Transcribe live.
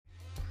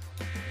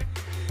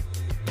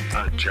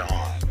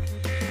John.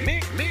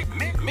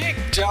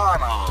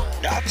 McDonald.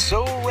 Not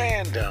so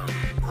random.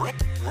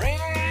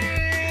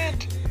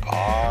 Rant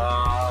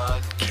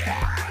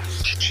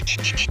podcast.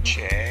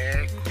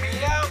 Check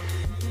me out.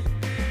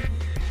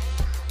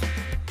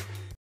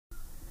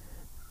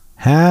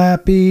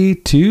 Happy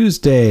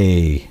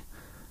Tuesday.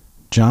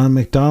 John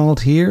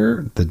McDonald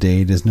here. The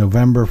date is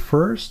November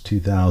 1st,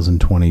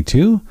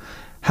 2022.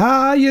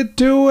 How you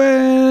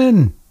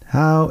doing?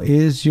 How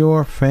is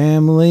your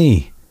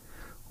family?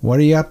 What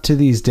are you up to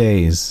these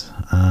days?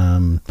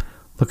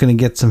 Looking to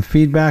get some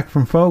feedback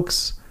from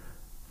folks.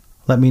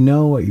 Let me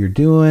know what you're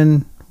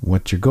doing,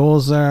 what your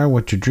goals are,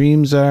 what your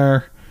dreams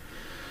are,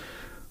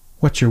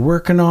 what you're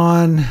working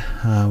on.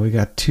 We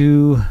got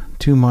two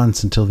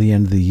months until the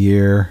end of the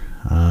year.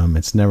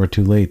 It's never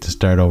too late to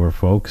start over,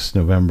 folks.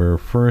 November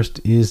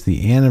 1st is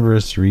the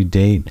anniversary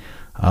date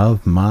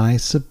of my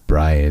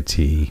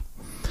sobriety.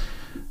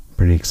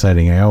 Pretty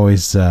exciting. I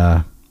always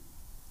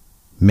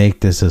make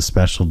this a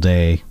special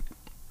day.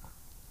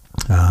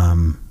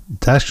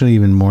 It's actually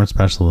even more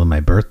special than my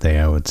birthday,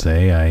 I would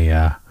say.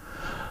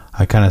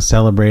 I kind of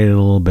celebrate it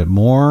a little bit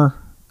more.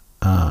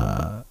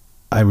 I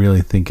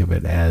really think of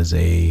it as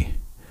a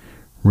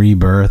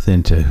rebirth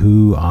into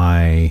who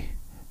I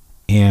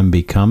am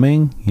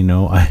becoming. You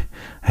know, I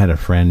had a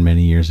friend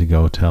many years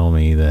ago tell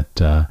me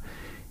that,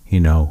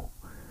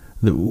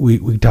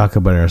 we talk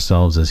about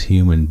ourselves as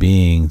human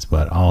beings,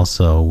 but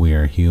also we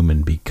are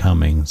human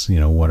becomings.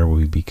 You know, what are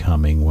we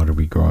becoming? What are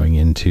we growing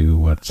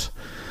into?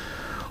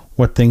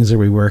 What things are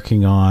we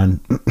working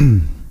on?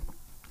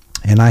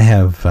 And I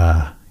have,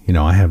 I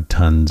have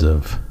tons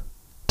of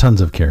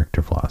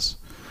character flaws.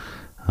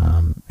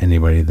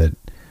 Anybody that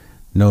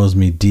knows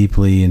me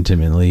deeply,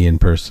 intimately,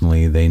 and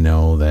personally, they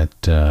know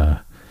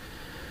that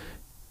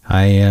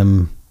I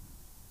am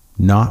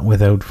not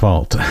without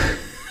fault.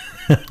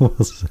 We'll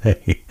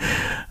say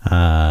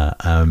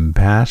I'm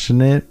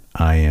passionate,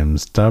 I am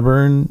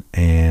stubborn,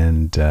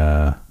 and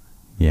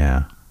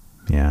yeah.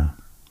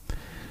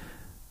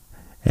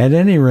 At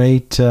any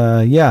rate,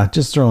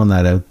 just throwing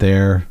that out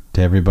there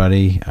to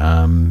everybody.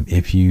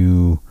 If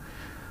you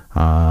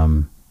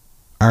are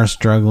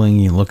struggling,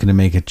 you're looking to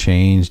make a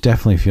change,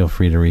 definitely feel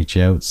free to reach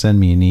out. Send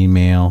me an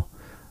email.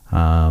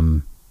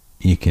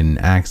 You can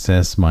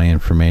access my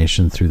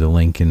information through the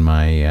link in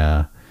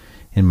my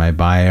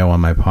bio on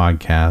my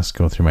podcast.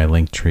 Go through my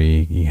link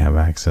tree. You have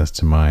access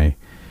to my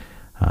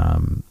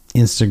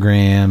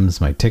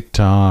Instagrams, my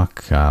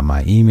TikTok,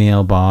 my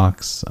email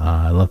box.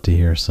 I'd love to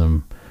hear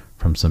from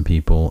some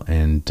people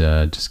and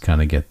just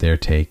kind of get their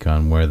take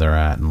on where they're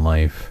at in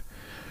life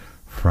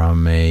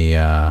from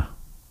a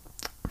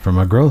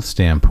growth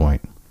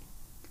standpoint.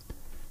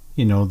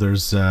 You know,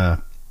 there's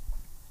no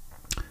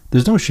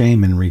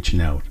shame in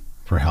reaching out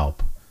for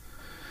help.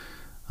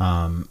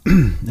 And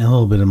a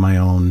little bit of my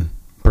own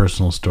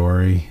personal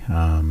story.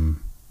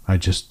 I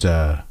just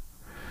got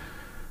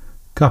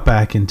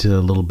back into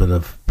a little bit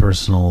of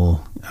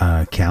personal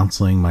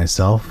counseling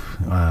myself.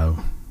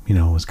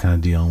 Was kind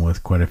of dealing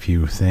with quite a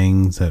few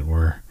things that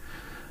were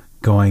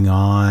going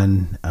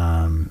on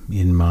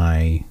in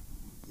my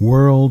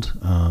world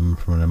from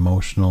an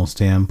emotional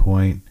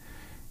standpoint,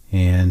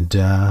 and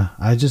I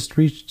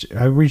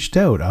reached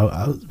out.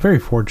 I was very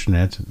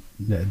fortunate.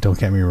 Don't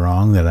get me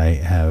wrong, that I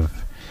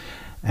have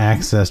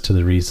access to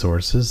the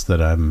resources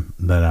that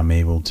I'm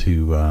able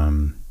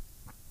to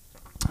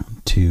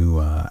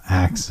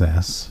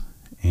access,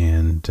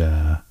 and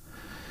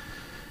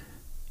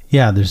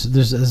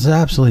there's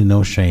absolutely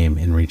no shame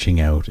in reaching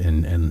out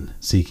and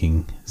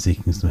seeking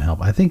some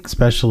help. I think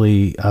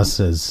especially us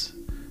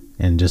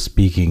and just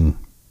speaking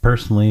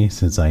personally,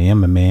 since I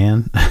am a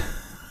man,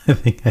 I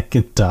think I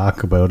can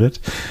talk about it.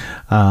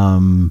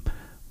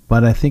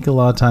 But I think a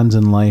lot of times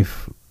in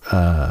life,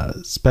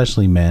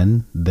 especially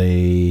men,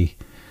 they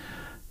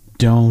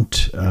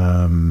don't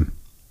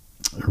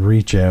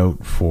reach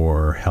out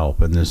for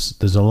help, and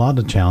there's a lot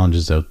of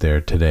challenges out there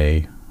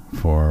today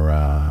for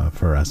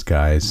us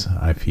guys.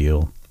 I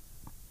feel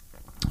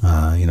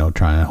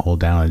trying to hold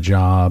down a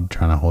job,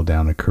 trying to hold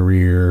down a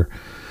career,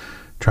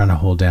 trying to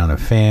hold down a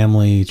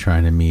family,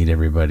 trying to meet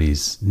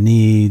everybody's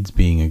needs,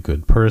 being a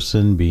good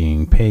person,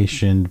 being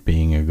patient,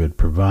 being a good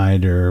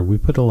provider. We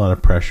put a lot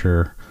of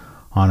pressure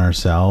on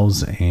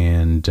ourselves,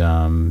 and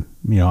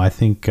I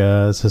think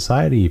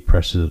society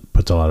puts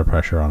a lot of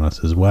pressure on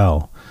us as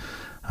well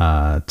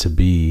to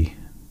be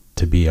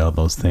all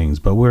those things.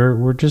 But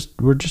we're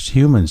just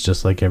humans,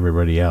 just like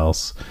everybody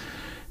else,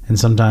 and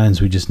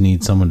sometimes we just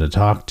need someone to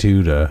talk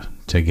to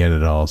get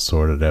it all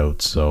sorted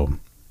out. So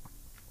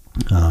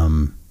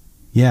I've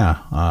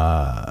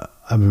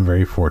been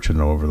very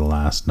fortunate over the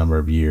last number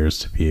of years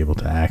to be able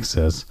to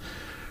access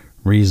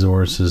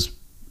resources.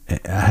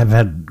 I have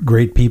had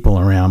great people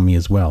around me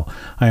as well.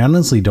 I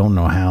honestly don't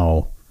know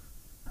how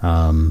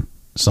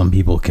some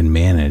people can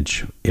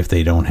manage if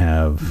they don't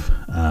have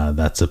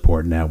that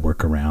support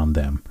network around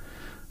them,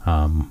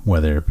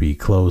 whether it be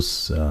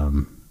close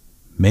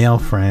male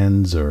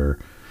friends or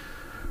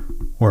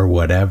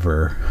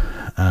whatever.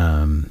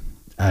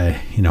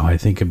 I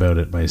think about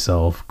it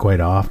myself quite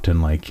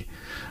often. Like,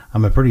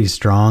 I'm a pretty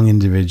strong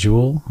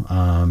individual.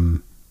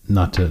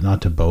 Not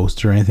to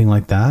boast or anything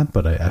like that,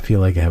 but I feel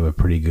like I have a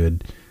pretty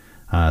good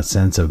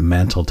sense of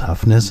mental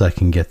toughness. I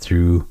can get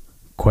through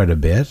quite a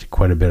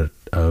bit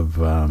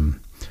of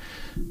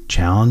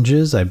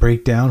challenges. I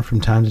break down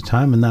from time to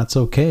time, and that's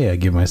okay. I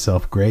give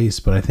myself grace,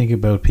 but I think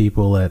about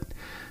people that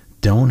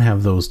don't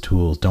have those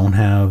tools, don't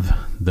have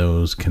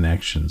those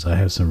connections. I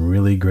have some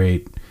really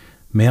great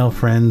male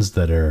friends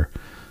that are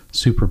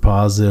super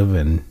positive,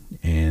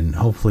 and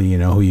hopefully you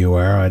know who you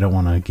are. I don't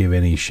want to give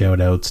any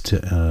shout outs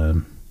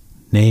to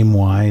name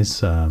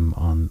wise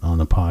on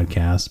the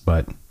podcast,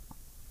 but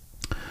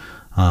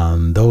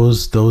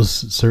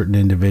those certain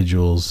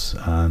individuals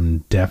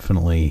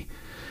definitely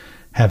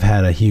have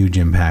had a huge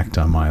impact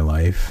on my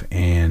life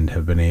and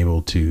have been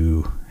able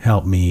to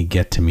help me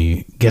get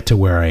to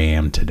where I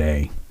am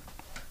today.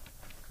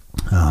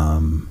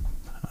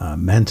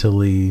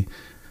 Mentally,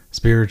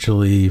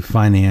 spiritually,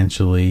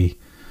 financially.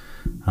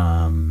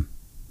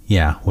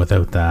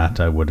 Without that,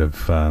 I would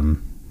have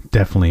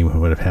definitely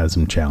would have had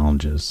some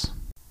challenges.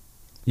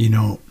 You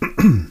know,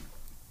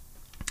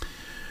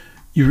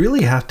 you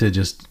really have to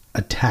just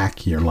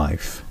attack your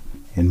life,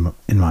 in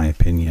my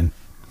opinion.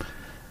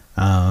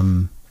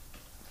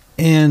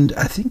 And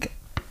I think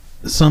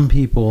some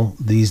people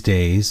these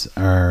days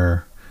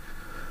are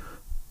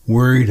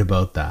worried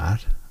about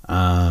that.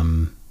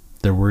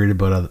 They're worried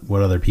about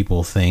what other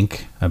people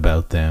think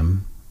about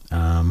them.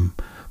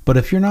 But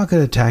if you're not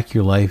going to attack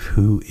your life,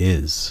 who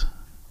is?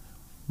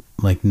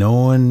 Like, no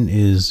one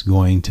is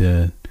going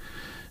to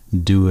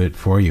do it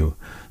for you.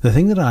 The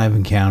thing that I've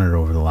encountered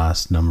over the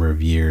last number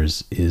of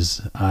years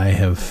is I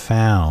have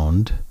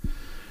found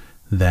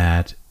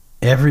that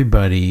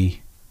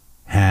everybody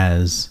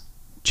has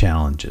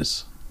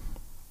challenges.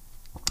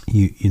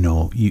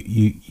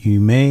 You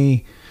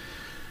may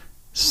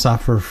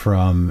suffer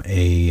from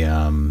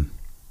a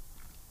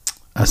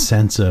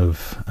sense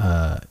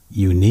of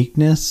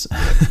uniqueness,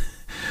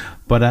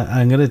 but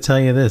I'm going to tell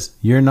you this: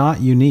 you're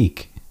not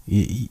unique.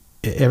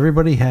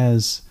 Everybody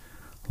has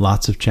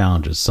lots of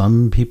challenges.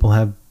 Some people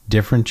have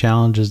different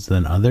challenges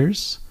than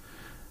others.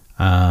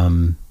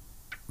 And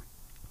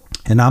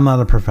I'm not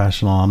a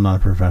professional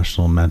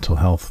mental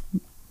health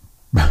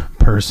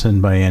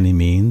person by any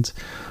means,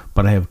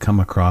 but I have come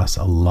across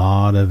a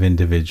lot of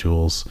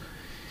individuals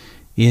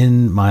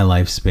in my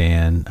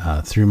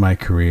lifespan, through my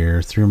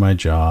career, through my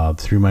job,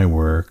 through my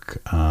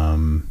work,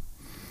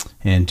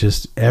 and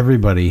just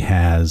everybody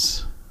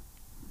has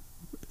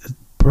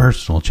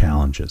personal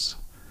challenges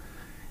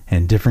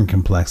and different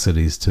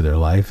complexities to their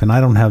life, and I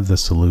don't have the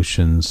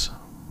solutions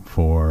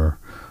for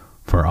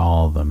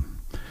all of them.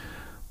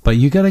 But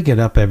you got to get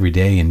up every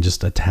day and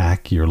just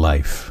attack your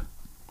life.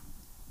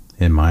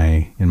 In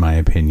my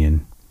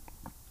opinion,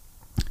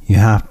 you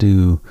have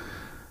to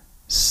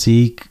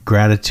seek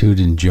gratitude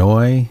and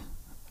joy,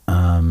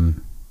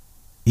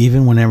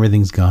 even when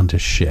everything's gone to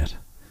shit,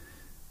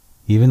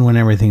 even when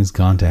everything's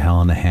gone to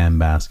hell in a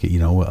handbasket. You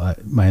know,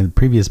 my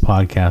previous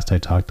podcast, I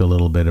talked a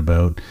little bit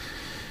about,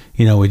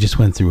 we just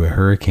went through a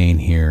hurricane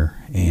here,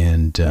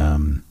 and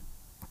there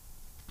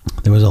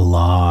was a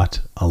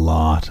lot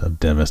of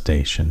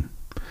devastation.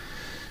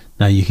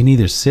 Now you can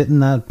either sit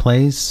in that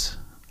place,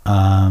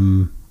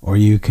 or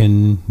you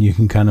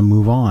can kind of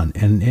move on,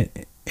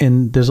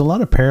 and there's a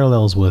lot of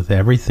parallels with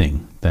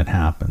everything that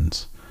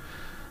happens.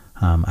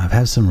 I've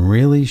had some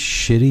really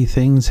shitty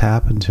things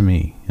happen to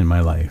me in my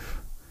life,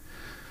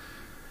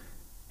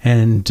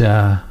 and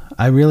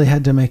I really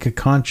had to make a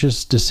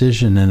conscious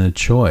decision and a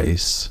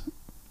choice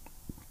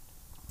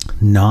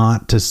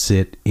not to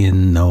sit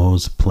in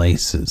those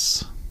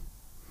places.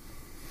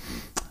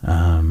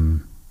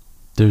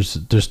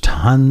 There's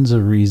tons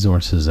of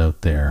resources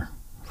out there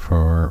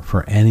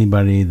for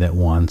anybody that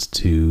wants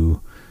to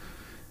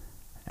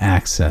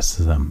access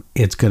them.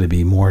 It's going to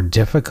be more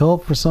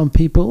difficult for some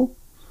people,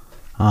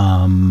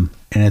 and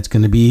it's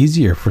going to be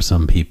easier for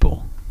some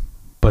people.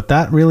 But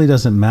that really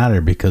doesn't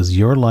matter, because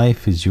your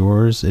life is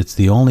yours. It's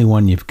the only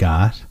one you've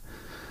got.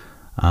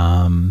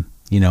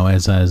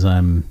 As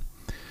I'm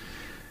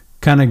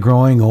kind of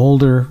growing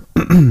older,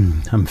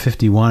 I'm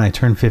 51. I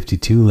turn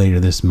 52 later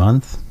this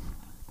month.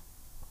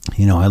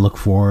 I look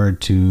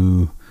forward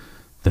to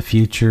the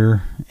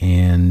future,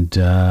 and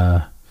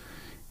who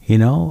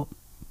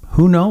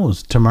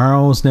knows?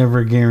 Tomorrow's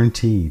never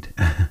guaranteed.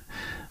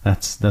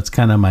 That's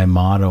kind of my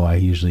motto. I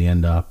usually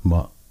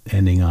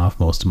ending off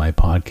most of my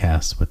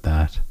podcasts with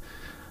that.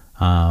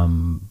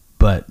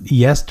 But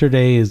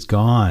yesterday is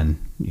gone.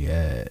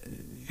 Yeah.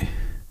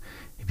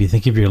 If you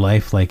think of your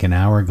life like an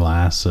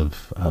hourglass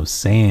of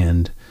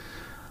sand,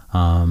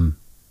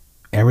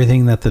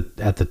 everything at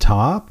the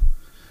top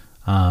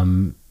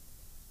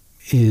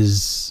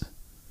is,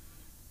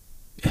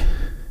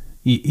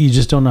 you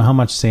just don't know how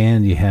much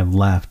sand you have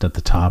left at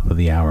the top of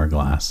the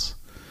hourglass.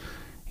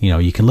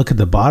 You can look at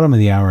the bottom of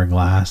the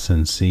hourglass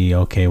and see,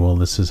 okay, well,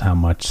 this is how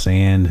much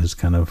sand has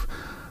kind of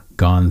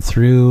gone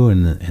through,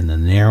 and the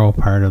narrow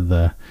part of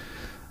the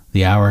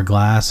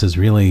hourglass is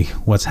really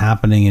what's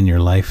happening in your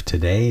life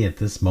today at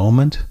this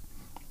moment.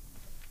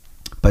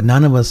 But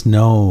none of us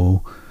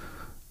know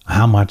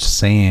how much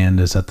sand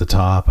is at the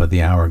top of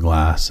the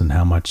hourglass and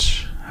how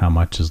much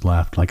is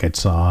left. Like, I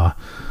saw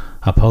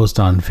a post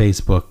on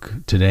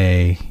Facebook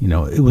today.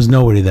 It was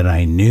nobody that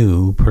I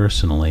knew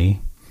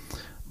personally,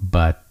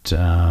 but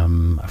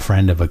a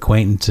friend of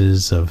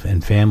acquaintances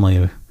and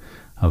family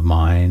of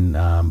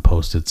mine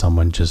posted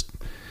someone just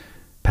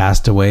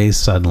passed away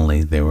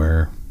suddenly.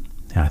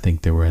 I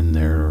think they were in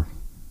their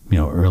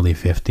early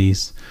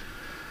 50s.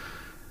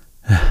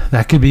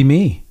 That could be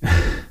me.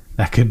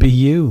 That could be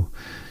you.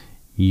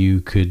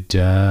 You could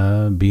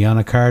be on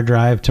a car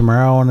drive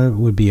tomorrow and it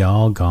would be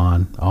all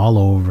gone, all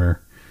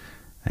over.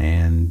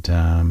 And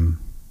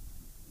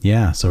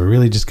so we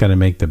really just got to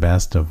make the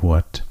best of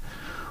what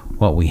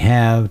we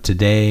have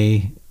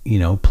today.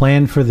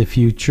 Plan for the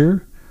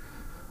future,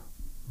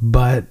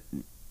 but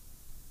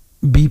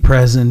be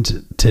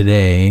present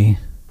today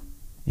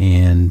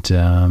and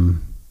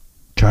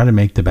try to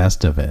make the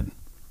best of it.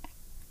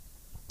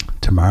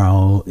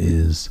 Tomorrow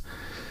is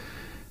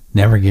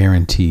never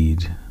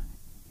guaranteed.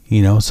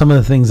 Some of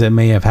the things that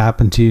may have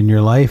happened to you in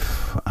your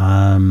life,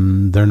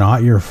 they're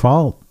not your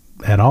fault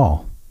at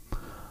all.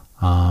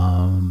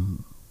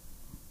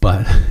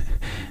 But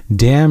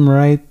damn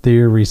right, they're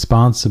your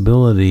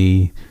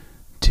responsibility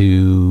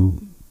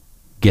to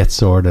get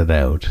sorted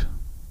out.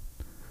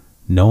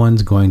 No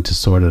one's going to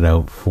sort it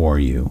out for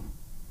you.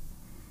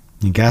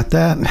 You got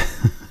that?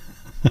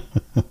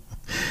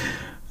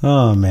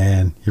 Oh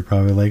man, you're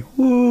probably like,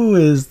 who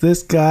is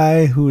this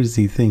guy? Who does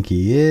he think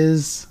he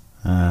is?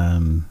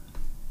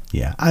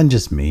 Yeah, I'm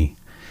just me.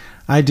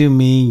 I do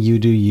me, you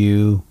do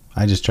you.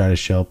 I just try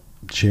to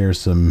share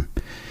some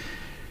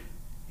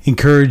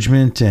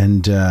encouragement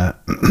and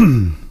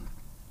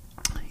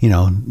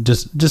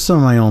just some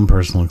of my own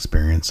personal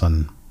experience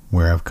on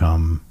where I've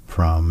come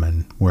from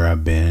and where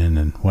I've been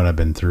and what I've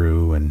been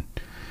through. And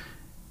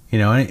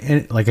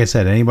and like I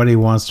said, anybody who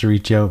wants to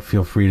reach out,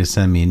 feel free to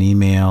send me an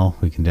email.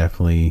 We can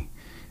definitely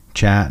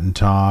chat and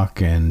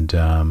talk. And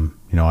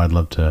I'd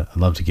love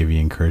to give you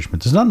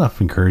encouragement. There's not enough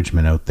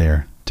encouragement out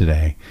there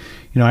today.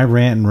 I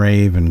rant and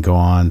rave and go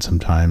on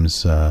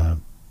sometimes,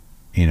 and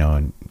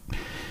kind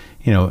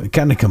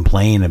of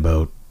complain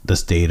about the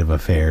state of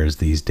affairs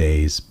these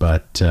days.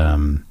 But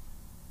I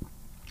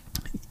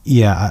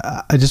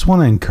just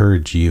want to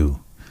encourage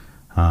you.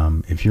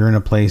 If you're in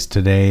a place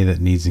today that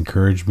needs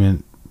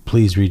encouragement,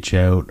 please reach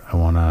out. I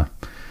want to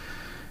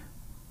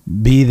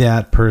be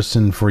that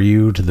person for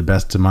you to the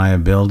best of my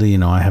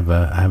ability. I have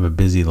a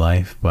busy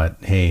life, but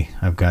hey,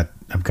 I've got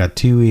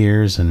 2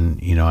 ears,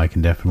 and I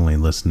can definitely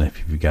listen if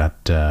you've got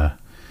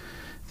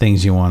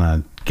things you want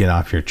to get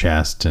off your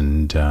chest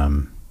and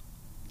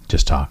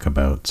just talk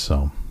about.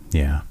 So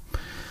yeah.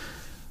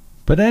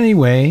 But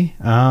anyway,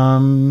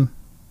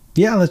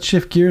 let's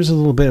shift gears a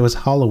little bit. It was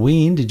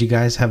Halloween. Did you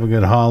guys have a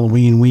good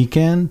Halloween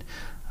weekend?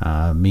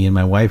 Me and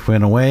my wife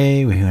went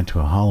away. We went to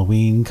a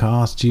Halloween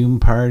costume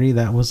party.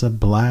 That was a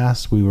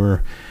blast. We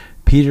were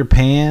Peter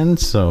Pan,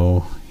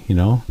 so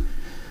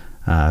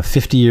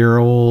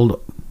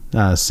 50-year-old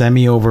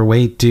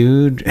semi-overweight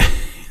dude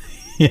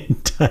in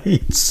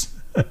tights.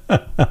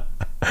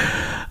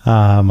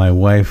 My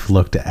wife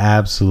looked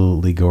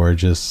absolutely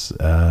gorgeous.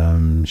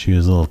 She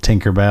was a little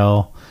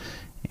Tinkerbell.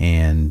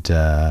 And,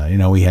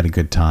 we had a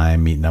good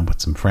time meeting up with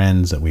some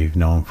friends that we've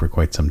known for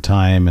quite some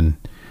time, and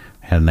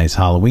had a nice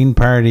Halloween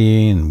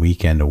party and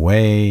weekend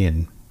away.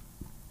 And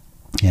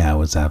yeah, it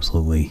was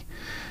absolutely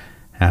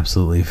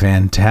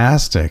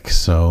fantastic.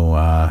 So,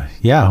 I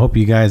hope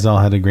you guys all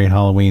had a great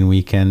Halloween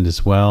weekend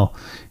as well.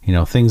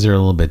 Things are a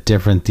little bit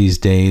different these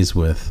days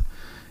with,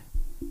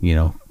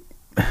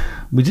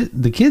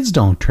 the kids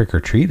don't trick or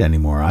treat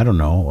anymore. I don't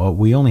know.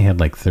 We only had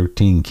like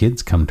 13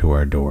 kids come to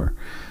our door.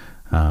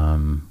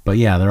 But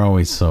yeah, they're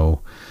always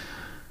so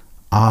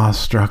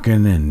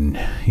awestrucken and,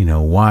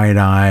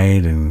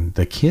 wide-eyed, and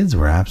the kids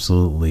were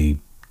absolutely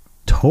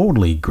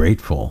totally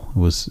grateful. It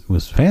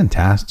was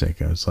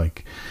fantastic. I was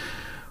like,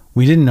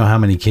 we didn't know how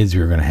many kids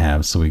we were going to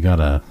have, so we got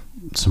a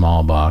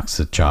small box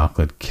of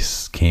chocolate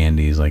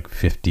candies, like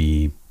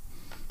 50,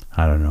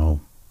 I don't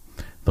know,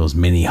 those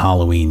mini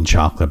Halloween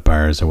chocolate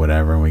bars or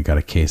whatever, and we got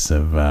a case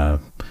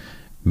of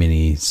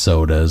mini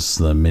sodas,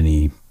 the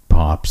mini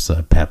pops,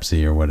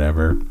 Pepsi or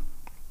whatever.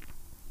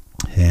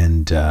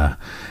 And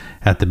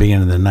at the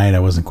beginning of the night, I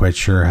wasn't quite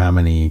sure how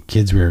many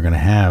kids we were going to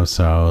have,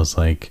 so I was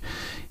like,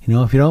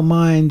 if you don't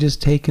mind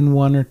just taking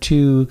 1 or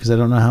 2, because I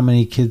don't know how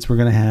many kids we're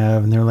going to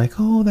have. And they're like,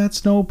 oh,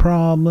 that's no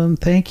problem.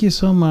 Thank you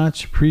so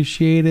much.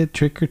 Appreciate it.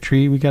 Trick or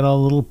treat. We got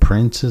all little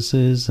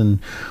princesses, and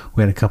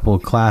we had a couple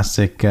of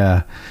classic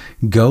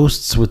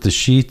ghosts with the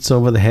sheets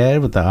over the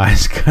head with the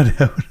eyes cut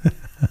out.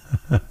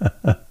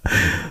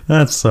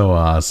 That's so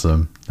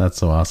awesome. That's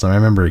so awesome. I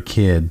remember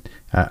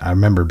I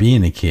remember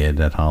being a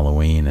kid at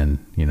Halloween, and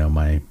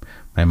my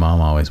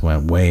mom always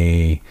went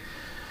way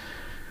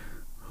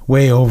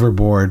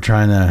overboard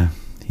trying to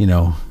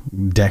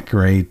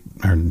decorate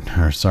or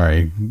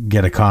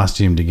get a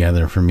costume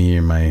together for me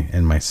and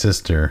my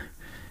sister.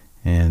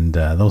 And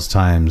those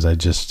times I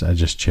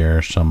just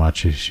cherish so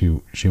much.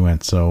 She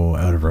went so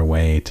out of her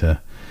way to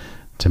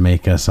to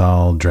make us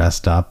all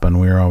dressed up, and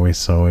we were always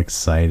so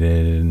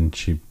excited. And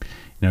she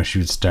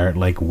would start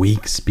like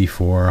weeks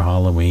before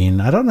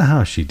Halloween. I don't know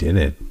how she did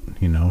it.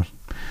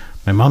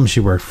 My mom, she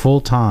worked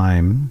full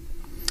time.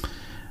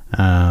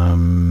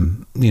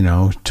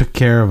 Took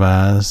care of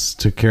us,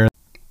 took care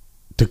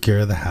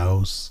of the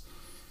house.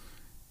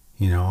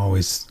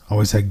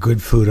 Always had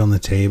good food on the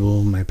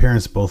table. My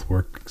parents both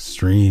worked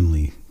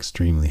extremely,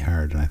 extremely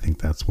hard, and I think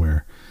that's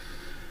where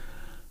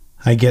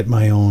I get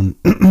my own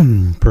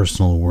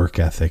personal work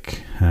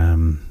ethic.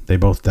 They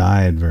both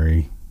died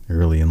very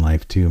early in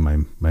life too.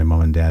 My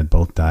mom and dad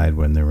both died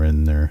when they were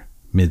in their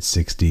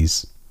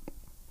mid-60s.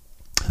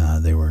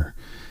 They were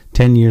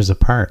 10 years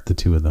apart, the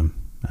two of them.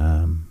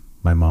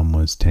 My mom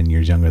was 10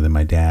 years younger than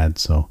my dad,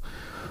 so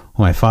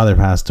when my father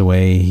passed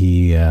away,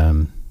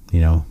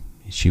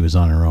 she was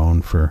on her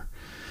own for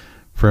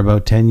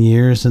about 10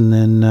 years, and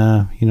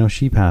then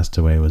she passed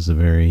away. It was a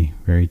very,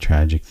 very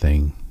tragic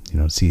thing.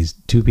 See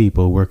two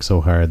people work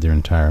so hard their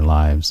entire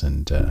lives,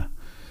 and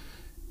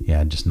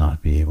just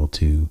not be able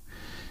to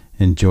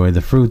enjoy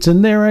the fruits.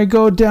 And there I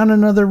go down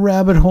another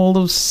rabbit hole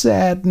of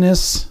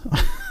sadness.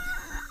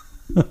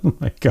 Oh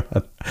my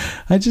God,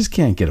 I just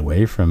can't get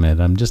away from it.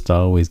 I'm just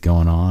always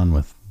going on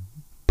with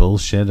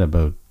bullshit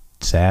about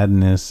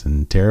sadness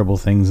and terrible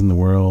things in the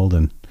world.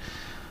 And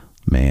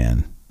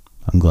man,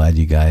 I'm glad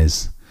you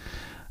guys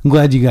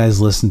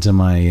listen to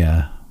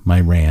my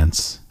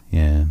rants.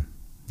 Yeah.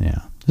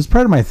 It's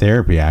part of my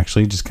therapy,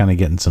 actually, just kind of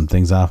getting some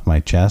things off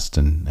my chest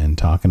and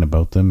talking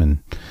about them, and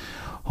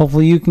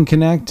hopefully you can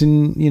connect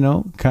and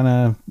kind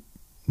of,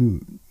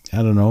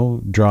 I don't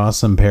know, draw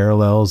some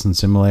parallels and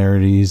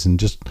similarities, and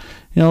just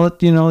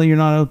let you're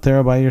not out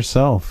there by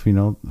yourself.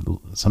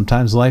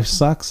 Sometimes life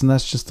sucks, and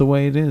that's just the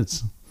way it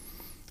is.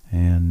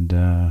 And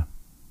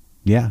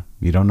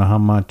you don't know how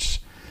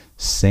much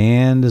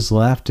sand is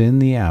left in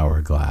the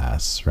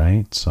hourglass,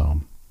 right?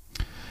 So,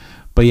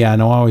 but yeah,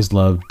 no, I always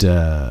loved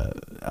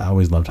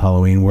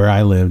Halloween. Where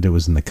I lived, it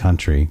was in the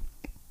country,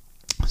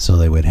 so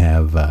they would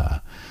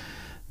have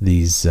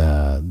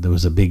there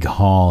was a big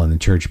hall in the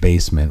church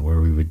basement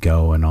where we would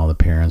go, and all the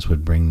parents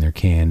would bring their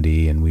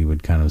candy, and we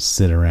would kind of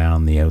sit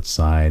around the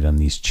outside on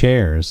these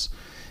chairs,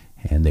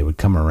 and they would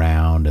come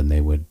around and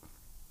they would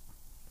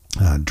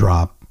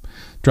drop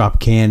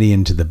candy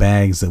into the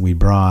bags that we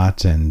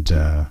brought, and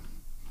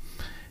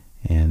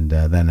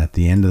then at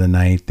the end of the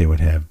night they would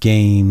have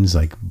games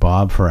like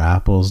Bob for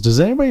Apples. Does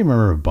anybody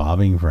remember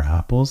bobbing for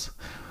apples?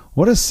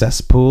 What a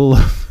cesspool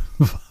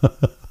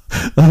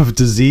of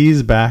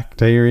disease,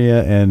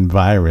 bacteria, and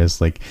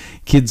virus. Like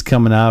kids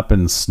coming up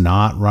and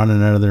snot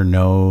running out of their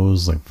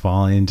nose, like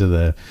falling into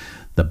the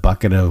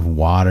bucket of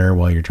water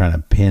while you're trying to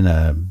pin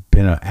an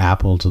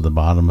apple to the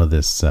bottom of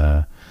this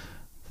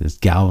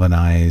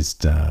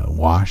galvanized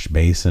wash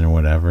basin or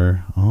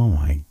whatever. Oh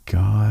my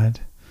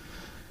God.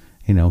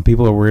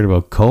 People are worried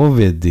about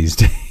COVID these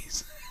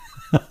days.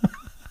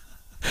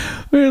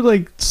 We're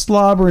like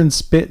slobber and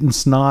spit and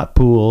snot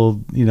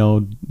pool,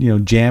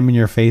 jamming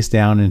your face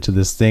down into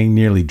this thing,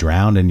 nearly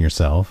drowned in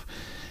yourself,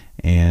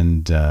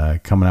 and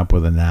coming up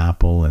with an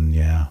apple, and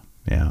yeah,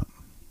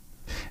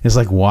 it's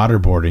like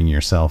waterboarding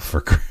yourself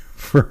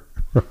for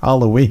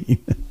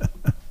Halloween.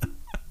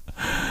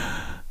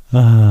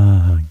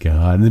 Oh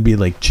God, and there'd be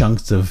like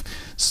chunks of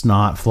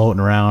snot floating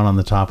around on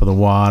the top of the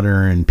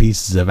water, and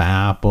pieces of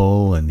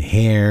apple and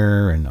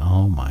hair, and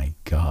oh my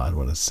God,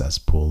 what a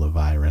cesspool of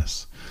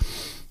virus.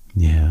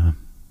 Yeah,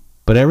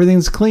 but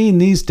everything's clean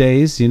these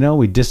days.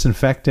 We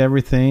disinfect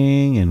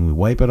everything and we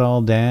wipe it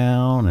all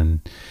down, and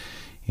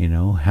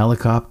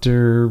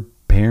helicopter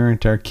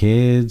parent our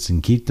kids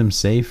and keep them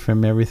safe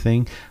from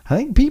everything. I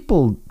think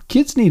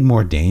kids need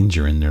more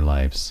danger in their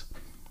lives.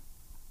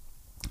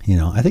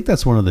 I think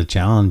that's one of the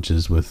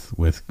challenges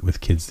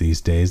with kids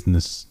these days, and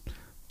this is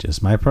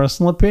just my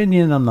personal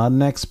opinion. I'm not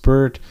an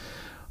expert,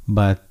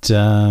 but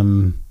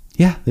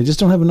they just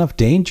don't have enough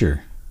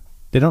danger.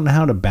 They don't know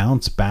how to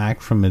bounce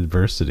back from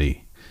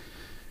adversity,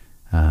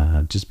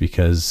 just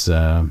because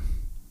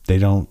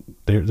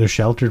they're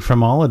sheltered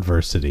from all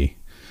adversity.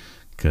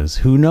 Because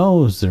who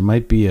knows, there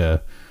might be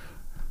a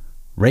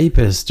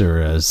rapist or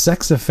a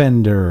sex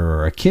offender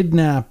or a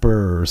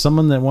kidnapper or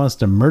someone that wants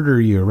to murder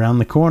you around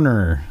the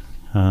corner.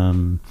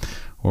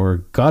 Or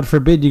God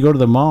forbid you go to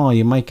the mall,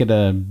 you might get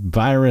a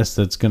virus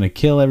that's going to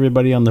kill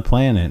everybody on the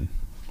planet.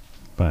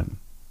 But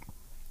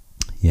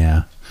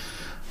yeah,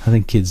 I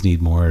think kids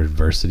need more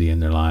adversity in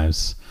their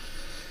lives.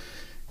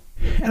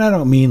 And I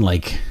don't mean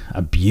like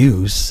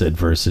abuse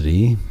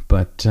adversity,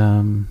 but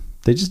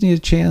they just need a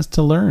chance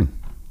to learn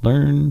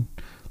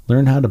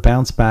how to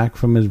bounce back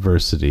from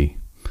adversity.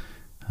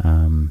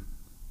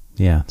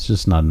 It's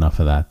just not enough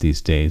of that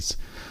these days.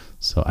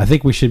 So I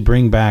think we should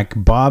bring back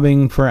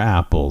bobbing for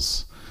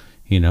apples.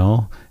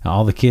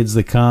 All the kids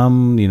that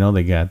come,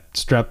 they got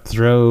strep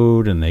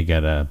throat and they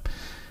got a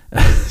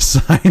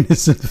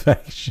sinus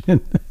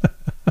infection.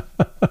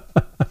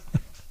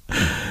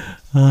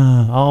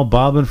 All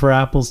bobbing for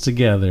apples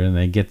together, and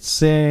they get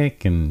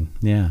sick, and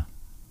yeah.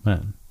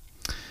 But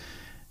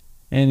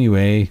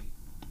anyway,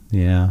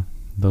 yeah,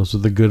 Those are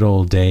the good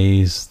old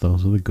days.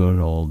 Those are the good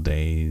old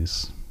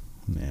days.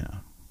 Yeah.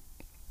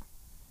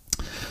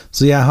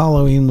 So yeah,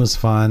 Halloween was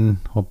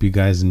fun. Hope you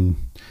guys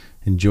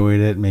enjoyed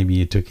it. Maybe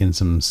you took in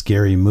some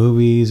scary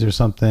movies or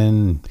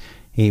something.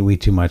 Ate way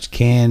too much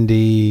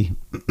candy.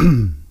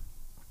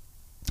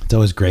 It's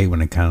always great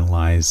when it kind of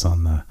lies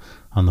on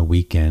the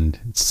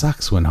weekend. It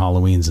sucks when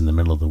Halloween's in the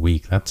middle of the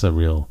week. That's a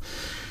real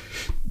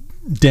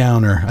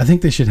downer. I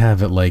think they should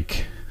have it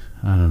like,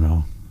 I don't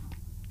know,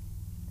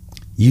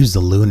 use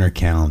the lunar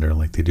calendar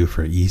like they do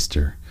for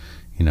Easter.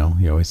 You know,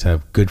 you always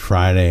have Good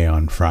Friday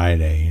on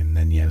Friday, and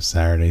then you have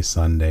Saturday,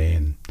 Sunday,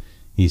 and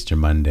Easter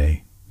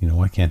Monday. You know,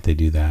 why can't they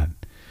do that?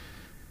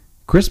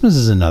 Christmas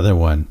is another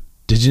one.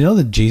 Did you know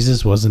that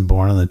Jesus wasn't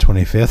born on the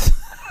 25th?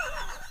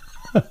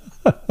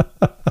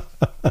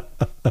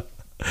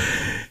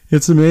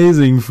 It's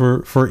amazing.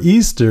 For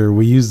Easter,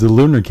 we use the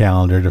lunar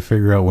calendar to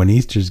figure out when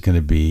Easter's going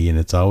to be, and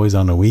it's always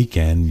on a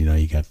weekend. You know,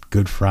 you got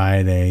Good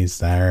Friday,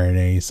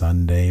 Saturday,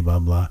 Sunday, blah,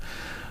 blah.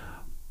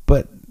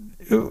 But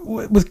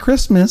with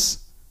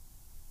Christmas,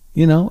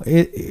 you know,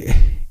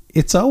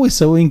 it's always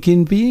so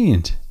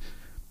inconvenient.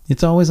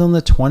 It's always on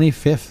the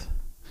 25th.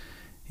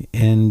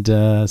 And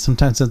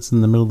sometimes that's in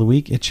the middle of the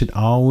week. It should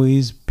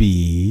always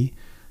be,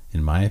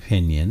 in my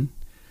opinion,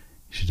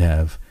 you should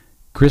have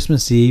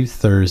Christmas Eve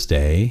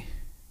Thursday,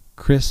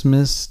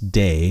 Christmas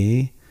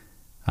Day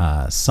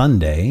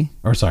Friday,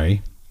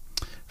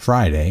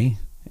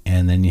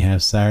 and then you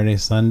have Saturday,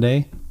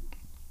 Sunday,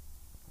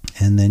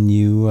 and then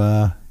you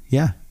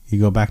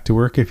go back to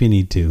work if you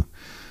need to.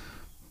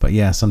 But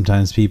yeah,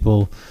 sometimes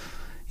people,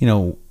 you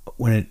know,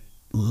 when it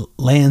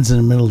lands in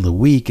the middle of the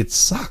week, it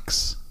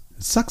sucks.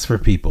 It sucks for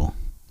people.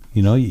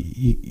 You know,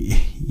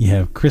 you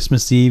have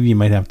Christmas Eve, you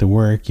might have to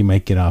work, you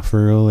might get off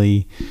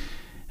early,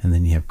 and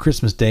then you have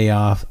Christmas Day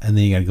off, and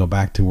then you got to go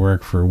back to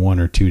work for 1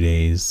 or 2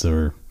 days,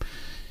 or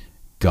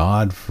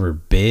God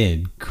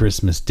forbid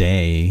Christmas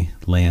Day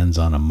lands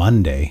on a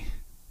Monday.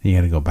 You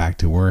got to go back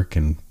to work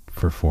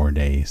for 4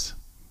 days.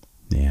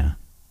 Yeah.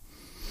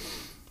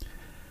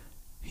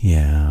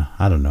 Yeah,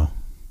 I don't know.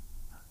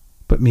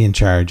 Put me in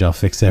charge, I'll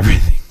fix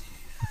everything.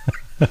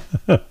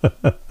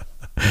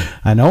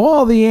 I know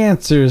all the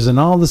answers and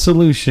all the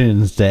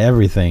solutions to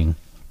everything.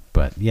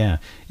 But yeah,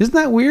 isn't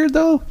that weird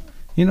though?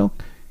 You know,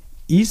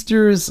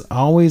 Easter is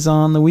always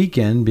on the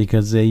weekend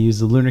because they use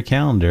the lunar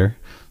calendar.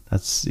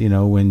 That's, you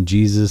know, when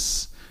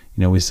Jesus,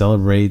 you know, we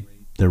celebrate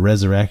the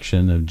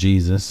resurrection of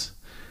Jesus.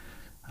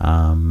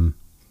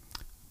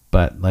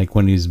 But like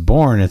when he's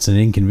born, it's an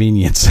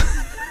inconvenience.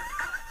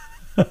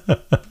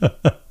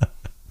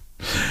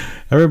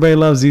 Everybody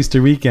loves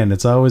Easter weekend.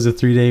 It's always a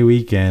 3-day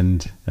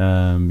weekend. You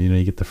know,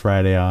 you get the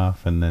Friday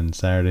off, and then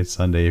Saturday,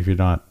 Sunday if you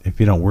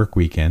don't work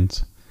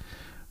weekends.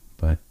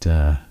 But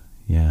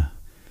yeah,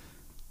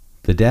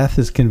 the death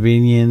is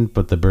convenient,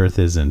 but the birth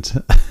isn't.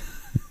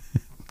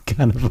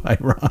 Kind of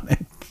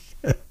ironic.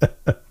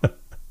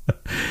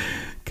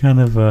 Kind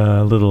of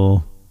a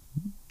little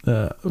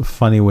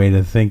funny way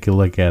to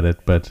look at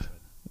it. But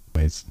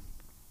anyways,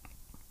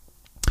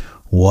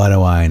 what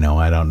do I know?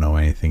 I don't know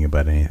anything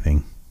about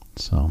anything.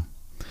 So.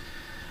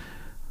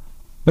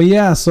 But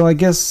yeah, so I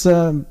guess,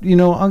 you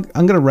know, I'm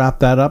going to wrap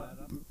that up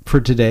for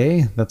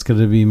today. That's going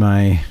to be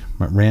my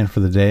rant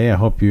for the day. I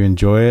hope you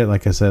enjoy it.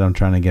 Like I said, I'm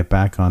trying to get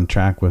back on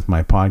track with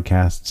my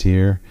podcasts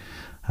here.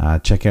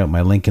 Check out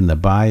my link in the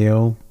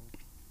bio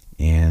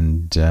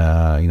and,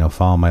 you know,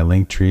 follow my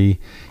link tree.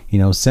 You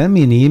know, send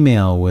me an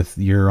email with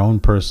your own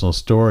personal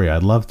story.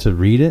 I'd love to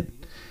read it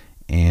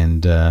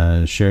and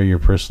share your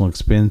personal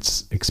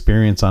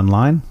experience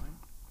online.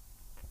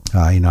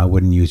 You know, I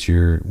wouldn't use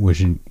your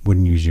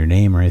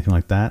name or anything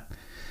like that,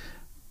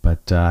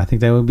 but I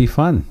think that would be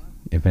fun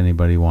if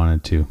anybody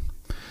wanted to.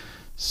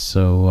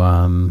 So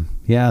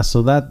yeah,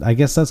 so that, I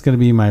guess that's going to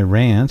be my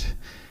rant.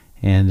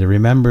 And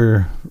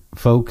remember,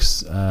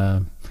 folks,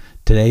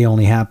 today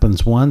only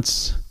happens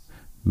once.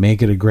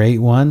 Make it a great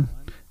one,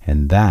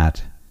 and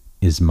that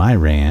is my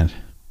rant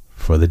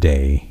for the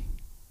day.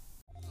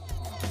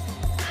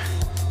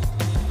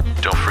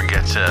 Don't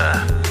forget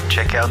to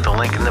check out the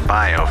link in the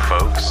bio,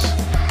 folks.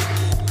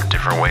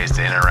 Different ways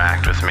to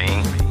interact with me.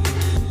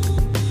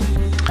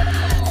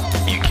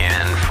 You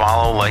can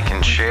follow, like,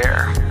 and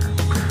share.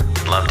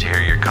 I'd love to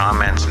hear your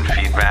comments and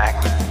feedback.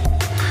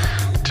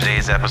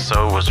 Today's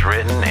episode was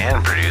written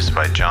and produced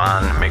by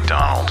John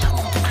McDonald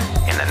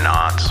in the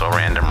Not So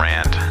Random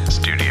Rant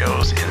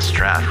Studios in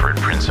Stratford,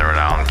 Prince Edward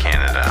Island,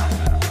 Canada.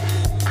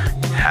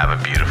 Have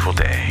a beautiful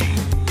day.